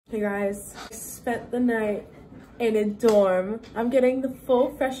Hey guys, I spent the night in a dorm. I'm getting the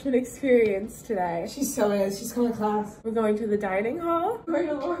full freshman experience today. She so is. She's coming to class. We're going to the dining hall. We're going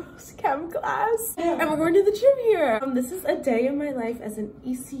to Laurel's chem class. Yeah. And we're going to the gym here. This is a day in my life as an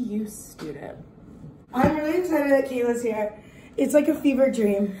ECU student. I'm really excited that Kayla's here. It's like a fever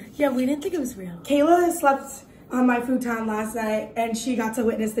dream. Yeah, we didn't think it was real. Kayla slept on my futon last night and she got to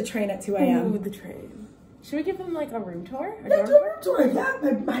witness the train at 2 a.m. Ooh, the train. Should we give him like a room tour? Yeah, do a room tour. Yeah,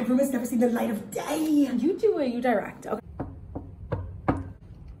 my room has never seen the light of day. You do it, you direct. Okay.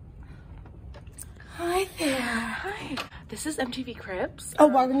 Hi there. Hi. This is MTV Cribs. Oh,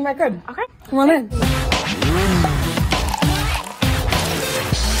 welcome to my crib. Okay. Come on in.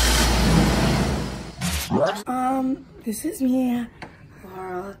 This is me,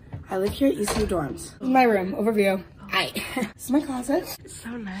 Laurel. I live here at ECU dorms. This is my room, overview. Hi. This is my closet. It's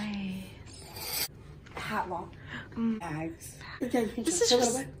so nice. Hat wall. Bags. Okay, you can This is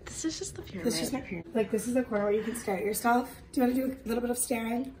just the pyramid. This is just my pyramid. Like, this is the corner where you can stare at yourself. Do you want to do a little bit of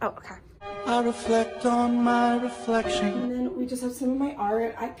staring? Oh, okay. I reflect on my reflection. And then we just have some of my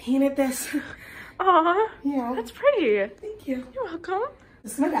art. I painted this. Aw. Yeah. That's pretty. Thank you. You're welcome.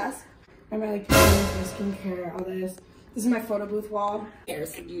 This is my desk. And my like skincare, all this. This is my photo booth wall.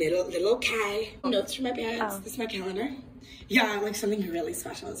 There's little K. Notes from my parents. This is my calendar. Yeah, like something really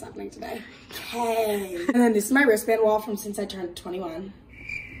special is happening today. K. And then this is my wristband wall from since I turned 21.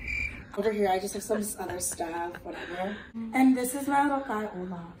 Over here, I just have some other stuff, whatever. And this is my little guy,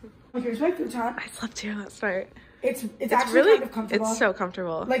 Olaf. Here's my futon. I slept here last night. It's actually really kind of comfortable. It's so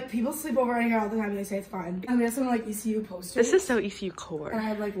comfortable. Like, people sleep over right here all the time and they say it's fine. And we have some like ECU posters. This is so ECU core. And I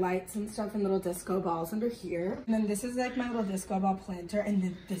have like lights and stuff and little disco balls under here. And then this is like my little disco ball planter. And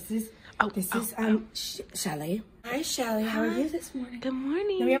then this is Shelly. Hi Shelly, how are you this morning? Good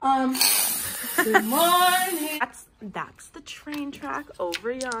morning. Then we have, good morning. That's the train track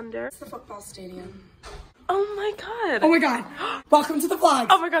over yonder. It's the football stadium. Oh my god. Oh my god. Welcome to the vlog.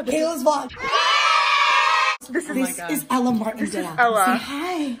 Oh my god. Kayla's vlog. This is Ella Martin. This is Ella. Say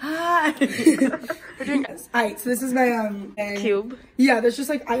hi. Hi. We're doing Alright, so this is my cube. Yeah, there's just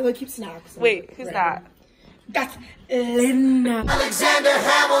like I like keep snacks. Wait, who's that? That's Linda. Alexander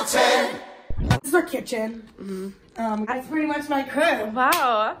Hamilton. This is our kitchen. That's pretty much my crib.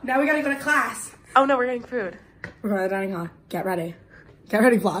 Wow. Now we gotta go to class. Oh no, we're getting food. We're going to the dining hall. Get ready. Get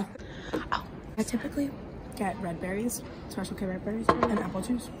ready, vlog. Oh. I typically get red berries, Special K red berries, and apple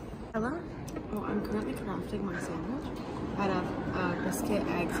juice. Hello? Oh, I'm currently crafting my sandwich out of biscuit,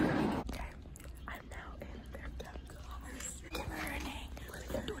 eggs, and egg. Okay, I'm now in their chem class. Good morning. Let's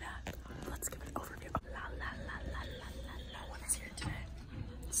go do that. Let's give an overview. La la la la la la. No one is here today.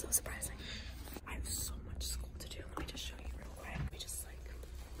 It's so surprising. I have so much school to do. Let me just show you real quick. Let me just like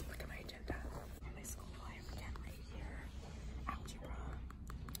look at my agenda. On my school, I have again right here algebra.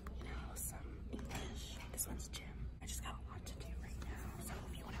 You know, some English. This one's gym. I just got a lot to do right now. So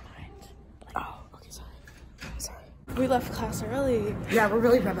if you wouldn't mind. Oh, okay, sorry. We left class early. Yeah, we're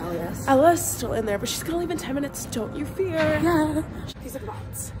really rebellious. Ella's still in there, but she's gonna leave in 10 minutes. Don't you fear. Yeah. These are the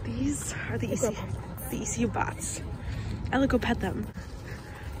bots. These are the ECU bots. Ella, go pet them.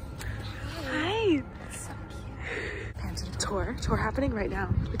 Hi. Tour happening right now.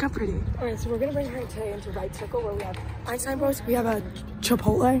 Look how pretty. Alright, so we're gonna bring her today into Right Circle where we have Einstein Bros. We have a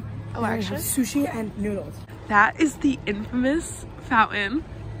Chipotle. Oh, actually? Sushi and noodles. That is the infamous fountain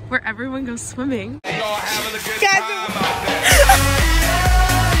where everyone goes swimming.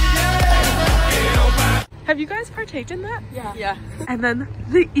 Have you guys partaked in that? Yeah. And then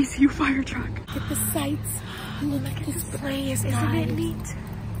the ECU fire truck. Get the sights. Look at this place, Isn't guys. it neat?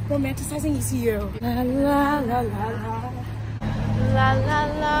 Romanticizing ECU. La la la la la. La la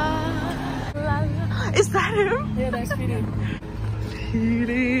la la la. Is that him? Yeah, that's Petey.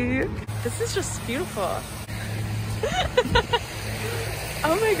 Petey. This is just beautiful.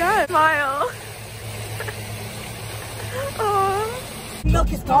 Oh my god. Smile. Oh. Milk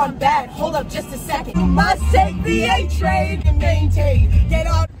has gone bad. Hold up just a second. You must take the A train and maintain. Get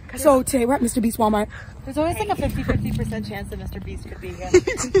on. So today we're at Mr. Beast Walmart. There's always like a 50% chance that Mr. Beast could be here.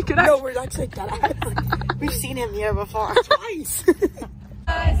 No, we're actually dead. We've seen him here before. Twice.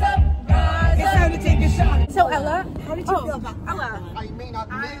 Rise up, rise it's time to take a shot. So Ella, how did you feel about Ella. I may not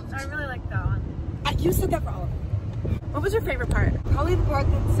live. I really like that one. You said that for all of them. What was your favorite part? Probably the part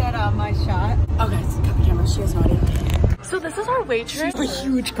that said my shot. Okay, so cut the camera. She has no idea. So this is our waitress. A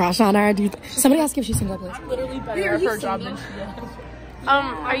huge crush on her. Dude. Somebody ask if she's single, please. Literally better at her job than she is.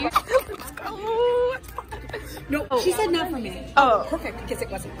 Are you? Let's go. No, she said no for me. Oh. Perfect, because it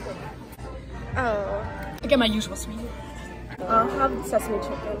wasn't. Oh. I get my usual sweet. I'll have sesame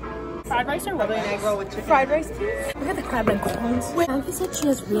chicken. Fried rice or Probably an egg roll with chicken. fried rice, please? Look at the crab and corns. Wait, Maggie said she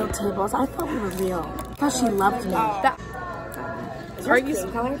has real tables. I thought we were real. I thought she loved me. Are you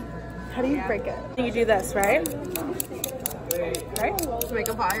color? How do you break it? You do this, right? Right? To make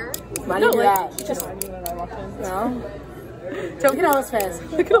a fire? Why do you do that? Just no. Look at Ella's face.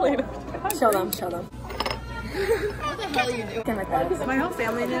 Look at Elena. Show them. Show them. What the hell you do? Like that. My whole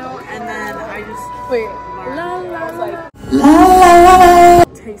family knew, and then I just Wait. La.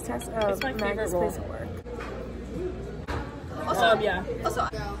 Taste test of Maggie's place of work. yeah. Also,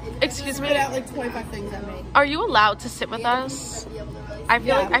 Excuse me. put out like 25 things at me. Are you allowed to sit with us? I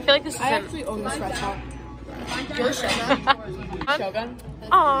feel like this is. I actually own this restaurant. You're Shogun. Shogun.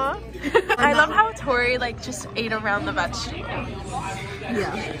 Aw. I love how Tori like just ate around the vegetables.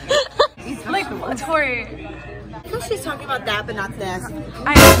 Yeah. Like Tori. I know she's talking about that, but not this.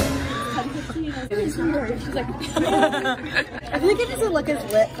 She's like. I think it doesn't look as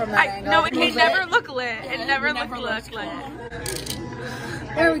lit from that angle. No, it never look lit. It never look lit.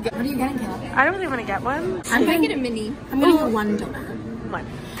 There we go. What are you getting, Kat? I don't really want to get one. I'm gonna get a mini. I'm gonna get one donut. One.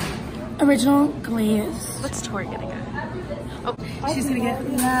 Original glaze. What's Tori getting it? She's gonna get.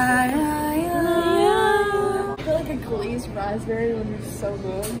 I feel like a glazed raspberry would be so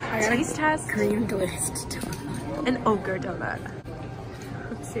good. Taste test. Cream glazed donut. An ogre donut.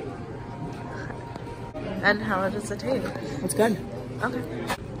 Let's see. And how does it taste? It's good. Okay.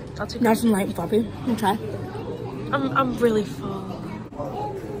 I'll take Nice and light and fluffy. You try. I'm really full.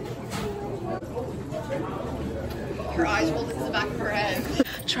 Her eyes rolled into the back of her head.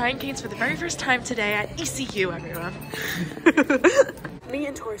 Trying canes for the very first time today at ECU, everyone. Me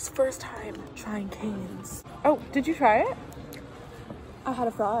and Tori's first time trying canes. Oh, did you try it? I had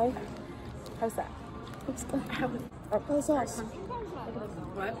a fry. How's that? It's good. Oh, sauce.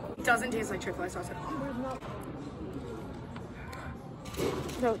 What? It doesn't taste like Chick-fil-A sauce at all.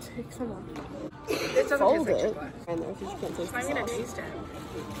 No, take some more. It doesn't taste like Chick-fil-A. And if you can't taste I'm gonna taste it.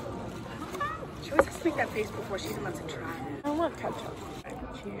 She always has to make that face before she even lets it try. I want ketchup.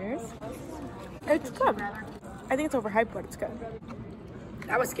 Cheers. It's good. I think it's overhyped, but it's good.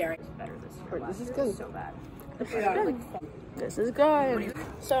 That was scary. This is good. So bad. This is good.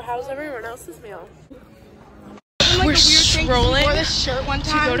 So how's everyone else's meal? We're strolling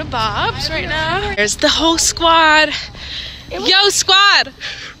to go to Bob's right now. There's the whole squad. Yo, squad!